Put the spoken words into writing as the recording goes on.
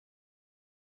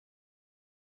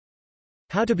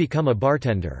How to become a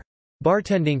bartender.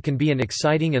 Bartending can be an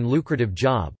exciting and lucrative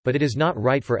job, but it is not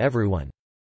right for everyone.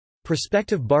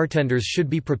 Prospective bartenders should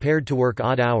be prepared to work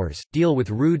odd hours, deal with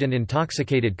rude and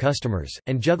intoxicated customers,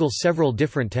 and juggle several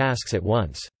different tasks at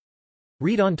once.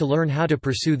 Read on to learn how to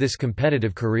pursue this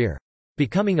competitive career.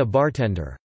 Becoming a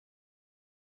bartender.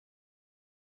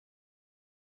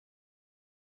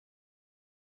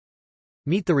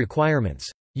 Meet the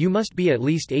requirements. You must be at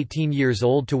least 18 years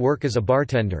old to work as a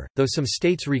bartender, though some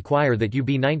states require that you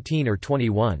be 19 or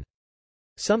 21.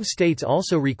 Some states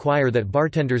also require that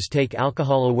bartenders take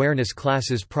alcohol awareness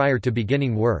classes prior to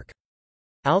beginning work.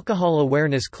 Alcohol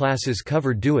awareness classes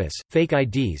cover DUIS, fake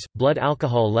IDs, blood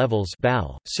alcohol levels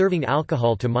 (BAL), serving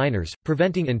alcohol to minors,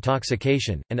 preventing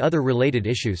intoxication, and other related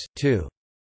issues, too.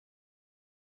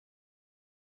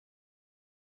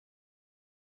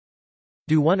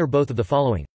 Do one or both of the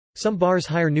following. Some bars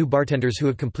hire new bartenders who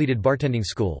have completed bartending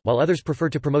school, while others prefer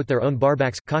to promote their own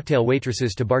barbacks, cocktail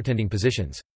waitresses to bartending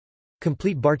positions.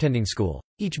 Complete bartending school.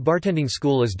 Each bartending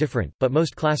school is different, but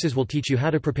most classes will teach you how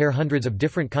to prepare hundreds of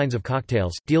different kinds of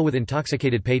cocktails, deal with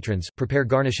intoxicated patrons, prepare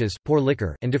garnishes, pour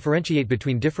liquor, and differentiate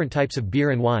between different types of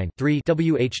beer and wine. 3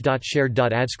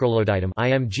 wh.shared.adscrolloitem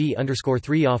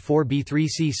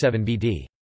img_3a4b3c7bd.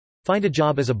 Find a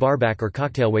job as a barback or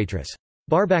cocktail waitress.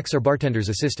 Barbacks are bartenders'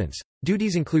 assistants.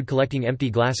 Duties include collecting empty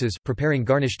glasses, preparing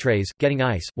garnish trays, getting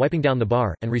ice, wiping down the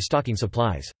bar, and restocking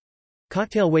supplies.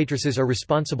 Cocktail waitresses are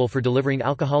responsible for delivering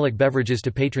alcoholic beverages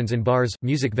to patrons in bars,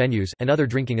 music venues, and other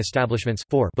drinking establishments.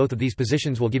 4 Both of these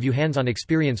positions will give you hands-on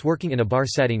experience working in a bar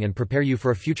setting and prepare you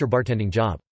for a future bartending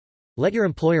job. Let your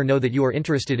employer know that you are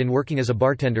interested in working as a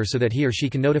bartender so that he or she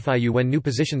can notify you when new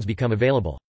positions become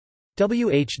available.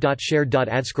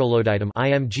 wh.shared.adscrolloitem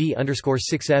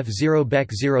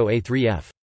img_6f0bec0a3f.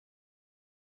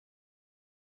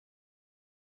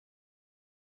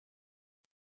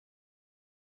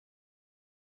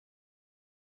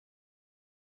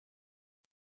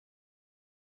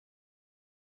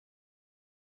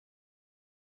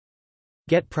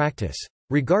 Get practice.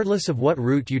 Regardless of what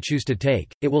route you choose to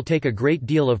take, it will take a great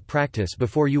deal of practice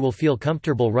before you will feel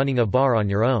comfortable running a bar on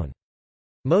your own.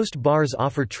 Most bars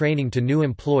offer training to new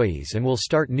employees and will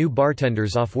start new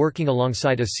bartenders off working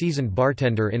alongside a seasoned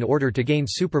bartender in order to gain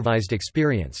supervised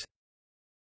experience.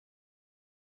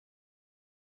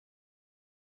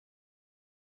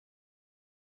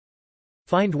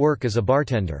 Find work as a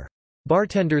bartender.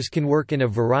 Bartenders can work in a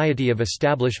variety of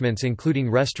establishments including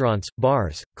restaurants,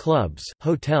 bars, clubs,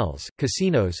 hotels,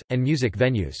 casinos, and music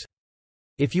venues.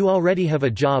 If you already have a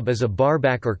job as a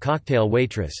barback or cocktail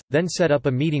waitress, then set up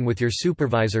a meeting with your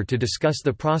supervisor to discuss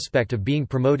the prospect of being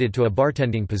promoted to a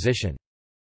bartending position.